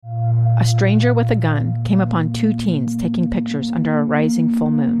a stranger with a gun came upon two teens taking pictures under a rising full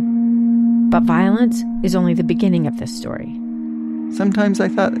moon. But violence is only the beginning of this story. Sometimes I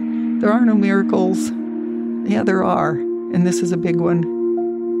thought, there are no miracles. Yeah, there are, and this is a big one.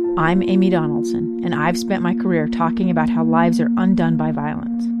 I'm Amy Donaldson, and I've spent my career talking about how lives are undone by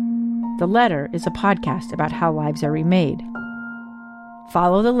violence. The Letter is a podcast about how lives are remade.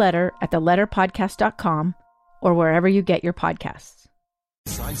 Follow The Letter at theletterpodcast.com or wherever you get your podcasts.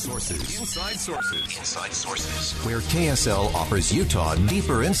 Inside Sources. Inside Sources. Inside Sources. Where KSL offers Utah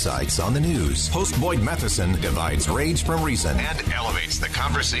deeper insights on the news. Host Boyd Matheson divides rage from reason and elevates the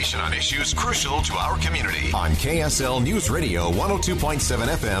conversation on issues crucial to our community. On KSL News Radio 102.7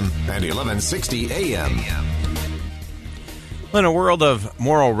 FM and 1160 AM. Well, in a world of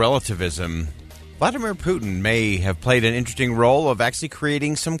moral relativism, Vladimir Putin may have played an interesting role of actually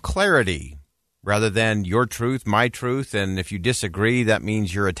creating some clarity. Rather than your truth, my truth, and if you disagree, that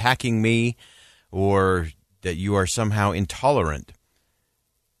means you're attacking me or that you are somehow intolerant.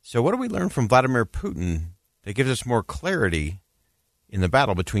 So what do we learn from Vladimir Putin that gives us more clarity in the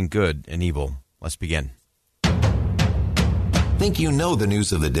battle between good and evil? Let's begin. Think you know the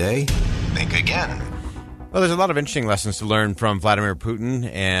news of the day? Think again. Well, there's a lot of interesting lessons to learn from Vladimir Putin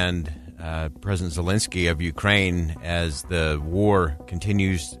and President Zelensky of Ukraine as the war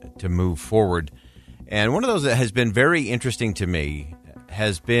continues to move forward. And one of those that has been very interesting to me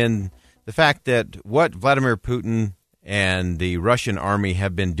has been the fact that what Vladimir Putin and the Russian army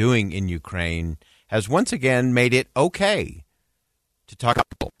have been doing in Ukraine has once again made it okay to talk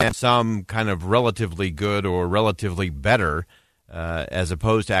about some kind of relatively good or relatively better as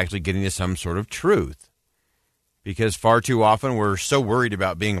opposed to actually getting to some sort of truth. Because far too often we're so worried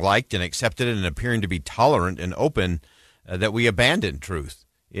about being liked and accepted and appearing to be tolerant and open that we abandon truth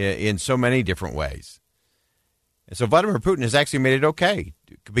in so many different ways. And so Vladimir Putin has actually made it okay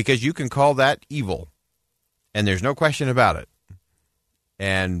because you can call that evil, and there's no question about it.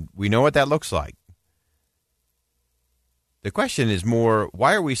 And we know what that looks like. The question is more,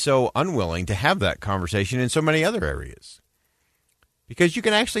 why are we so unwilling to have that conversation in so many other areas? Because you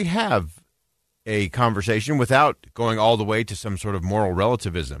can actually have a conversation without going all the way to some sort of moral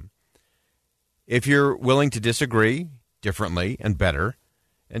relativism. If you're willing to disagree differently and better,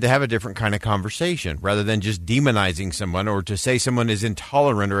 and to have a different kind of conversation, rather than just demonizing someone or to say someone is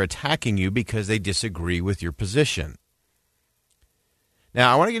intolerant or attacking you because they disagree with your position.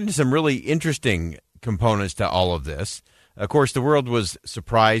 Now, I want to get into some really interesting components to all of this. Of course, the world was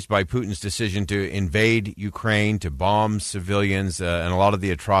surprised by Putin's decision to invade Ukraine, to bomb civilians, and a lot of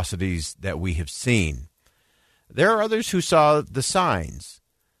the atrocities that we have seen. There are others who saw the signs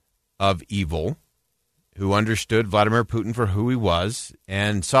of evil, who understood Vladimir Putin for who he was,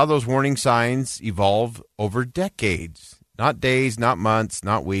 and saw those warning signs evolve over decades. Not days, not months,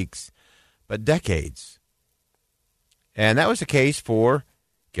 not weeks, but decades. And that was the case for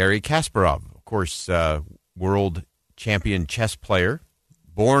Garry Kasparov, of course, world champion chess player,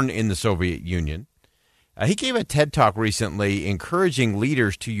 born in the Soviet Union. He gave a TED Talk recently encouraging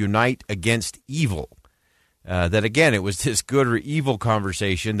leaders to unite against evil. That, again, it was this good or evil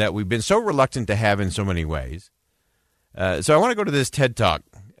conversation that we've been so reluctant to have in so many ways. So I want to go to this TED Talk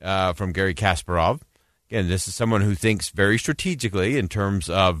from Garry Kasparov. Again, this is someone who thinks very strategically in terms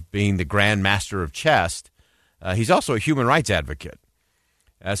of being the grand master of chess. He's also a human rights advocate.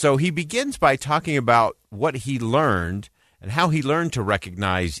 So he begins by talking about what he learned and how he learned to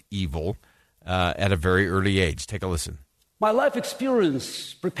recognize evil at a very early age. Take a listen. My life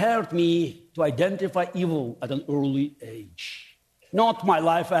experience prepared me to identify evil at an early age. Not my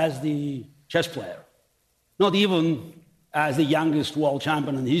life as the chess player, not even as the youngest world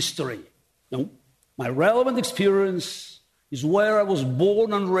champion in history. No, my relevant experience is where I was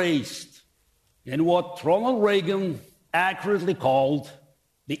born and raised in what Ronald Reagan accurately called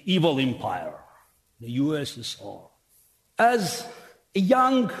the evil empire, the USSR. As a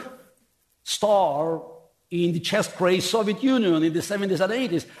young star in the chess-crazed Soviet Union in the 70s and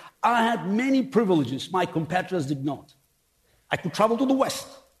 80s, I had many privileges my competitors did not. I could travel to the West,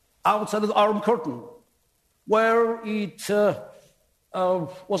 outside of the Iron Curtain, where it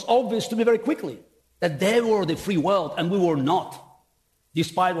was obvious to me very quickly that they were the free world and we were not,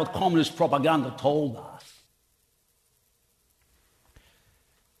 despite what communist propaganda told us.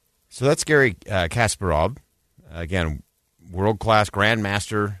 So that's Garry Kasparov, again, world-class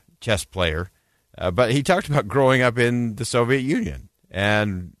grandmaster chess player. But he talked about growing up in the Soviet Union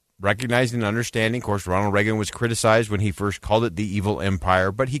and recognizing and understanding. Of course, Ronald Reagan was criticized when he first called it the evil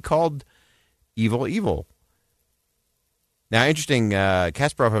empire, but he called evil evil. Now, interesting,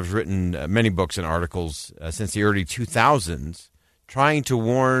 Kasparov has written many books and articles since the early 2000s trying to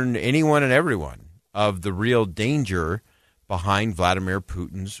warn anyone and everyone of the real danger behind Vladimir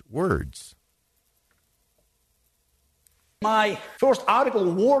Putin's words. My first article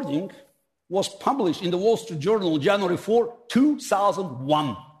of warning was published in the Wall Street Journal on January 4,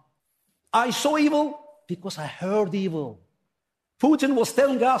 2001. I saw evil because I heard evil. Putin was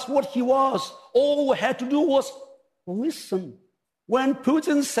telling us what he was. All we had to do was listen. When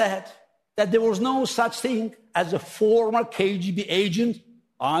Putin said that there was no such thing as a former KGB agent,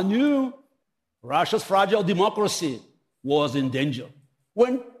 I knew Russia's fragile democracy was in danger.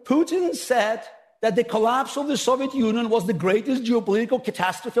 When Putin said that the collapse of the Soviet Union was the greatest geopolitical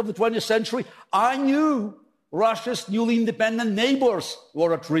catastrophe of the 20th century, I knew Russia's newly independent neighbors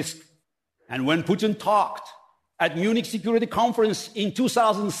were at risk. And when Putin talked at Munich Security Conference in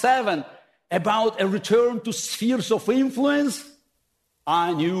 2007 about a return to spheres of influence,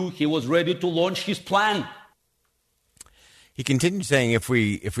 I knew he was ready to launch his plan. He continued saying, if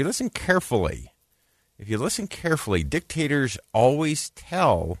we listen carefully, dictators always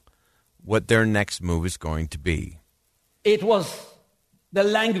tell what their next move is going to be. It was the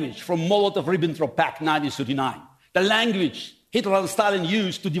language from Molotov-Ribbentrop Pact 1939, the language Hitler and Stalin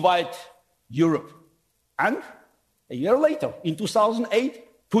used to divide Europe. And a year later, in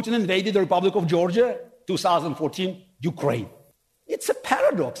 2008, Putin invaded the Republic of Georgia, 2014, Ukraine. It's a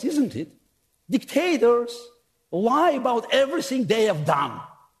paradox, isn't it? Dictators lie about everything they have done,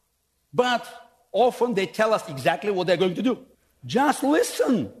 but often they tell us exactly what they're going to do. Just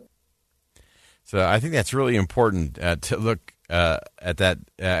listen. So I think that's really important to look at that.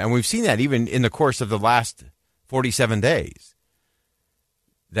 And we've seen that even in the course of the last 47 days,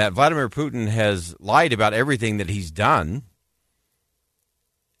 that Vladimir Putin has lied about everything that he's done.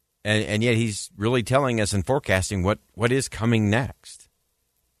 And yet he's really telling us and forecasting what is coming next.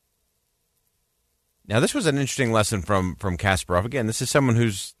 Now, this was an interesting lesson from Kasparov. Again, this is someone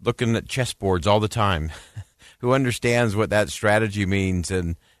who's looking at chessboards all the time, who understands what that strategy means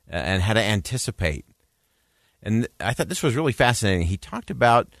and how to anticipate. And I thought this was really fascinating. He talked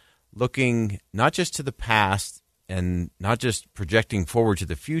about looking not just to the past and not just projecting forward to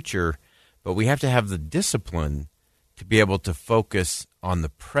the future, but we have to have the discipline to be able to focus on the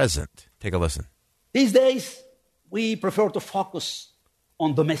present. Take a listen. These days, we prefer to focus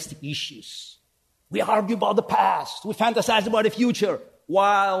on domestic issues. We argue about the past. We fantasize about the future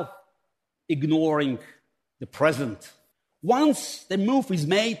while ignoring the present. Once the move is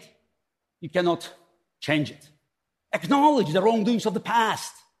made, you cannot change it. Acknowledge the wrongdoings of the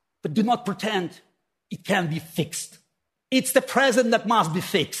past, but do not pretend it can be fixed. It's the present that must be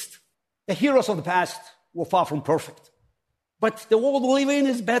fixed. The heroes of the past were far from perfect. But the world we live in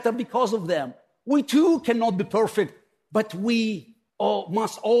is better because of them. We too cannot be perfect, but we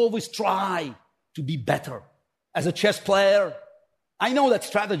must always try to be better. As a chess player, I know that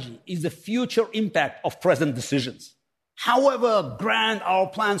strategy is the future impact of present decisions. However grand our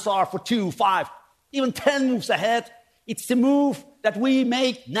plans are for 2, 5, even 10 moves ahead, it's the move that we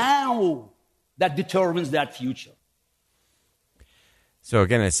make now that determines that future. So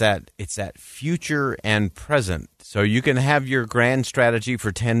again, it's that future and present. So you can have your grand strategy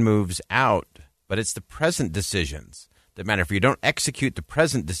for 10 moves out, but it's the present decisions that matter. If you don't execute the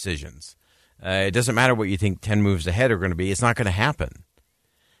present decisions, it doesn't matter what you think 10 moves ahead are going to be. It's not going to happen.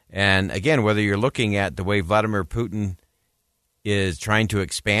 And again, whether you're looking at the way Vladimir Putin is trying to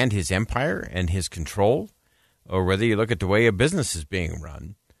expand his empire and his control, or whether you look at the way a business is being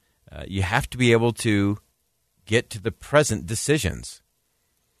run, you have to be able to get to the present decisions.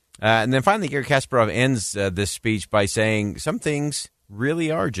 And then finally, Garry Kasparov ends this speech by saying some things really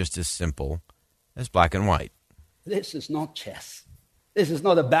are just as simple as black and white. This is not chess. This is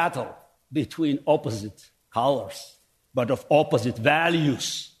not a battle between opposite colors, but of opposite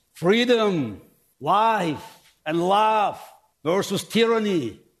values. Freedom, life, and love versus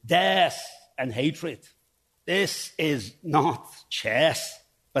tyranny, death, and hatred. This is not chess.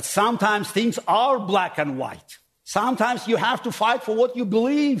 But sometimes things are black and white. Sometimes you have to fight for what you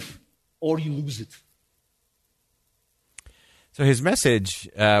believe, or you lose it. So his message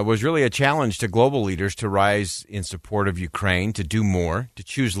was really a challenge to global leaders to rise in support of Ukraine, to do more, to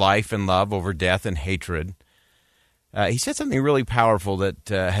choose life and love over death and hatred. He said something really powerful that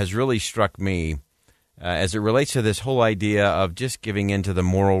has really struck me as it relates to this whole idea of just giving in to the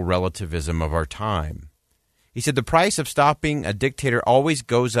moral relativism of our time. He said the price of stopping a dictator always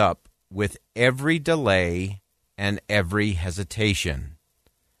goes up with every delay and every hesitation.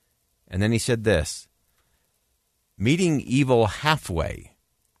 And then he said this: meeting evil halfway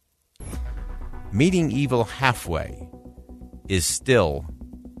is still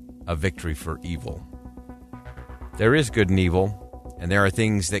a victory for evil. There is good and evil, And there are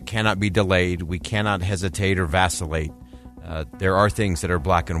things that cannot be delayed. We cannot hesitate or vacillate. There are things that are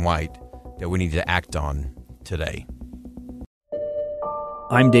black and white that we need to act on today.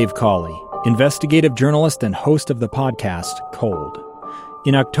 I'm Dave Cawley, investigative journalist and host of the podcast Cold.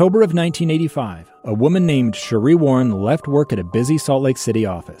 In October of 1985, a woman named Sheree Warren left work at a busy Salt Lake City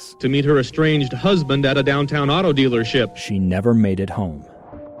office to meet her estranged husband at a downtown auto dealership. She never made it home.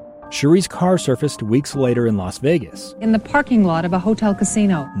 Sheree's car surfaced weeks later in Las Vegas. In the parking lot of a hotel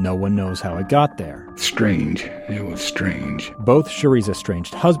casino. No one knows how it got there. Strange. It was strange. Both Sheree's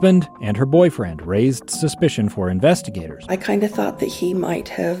estranged husband and her boyfriend raised suspicion for investigators. I kind of thought that he might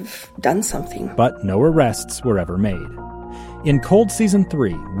have done something. But no arrests were ever made. In Cold Season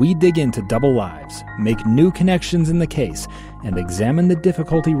 3, we dig into double lives, make new connections in the case, and examine the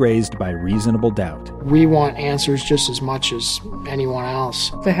difficulty raised by reasonable doubt. We want answers just as much as anyone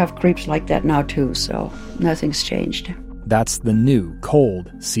else. They have creeps like that now too, so nothing's changed. That's the new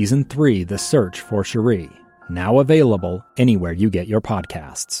Cold Season 3, The Search for Sheree, now available anywhere you get your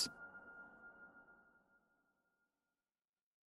podcasts.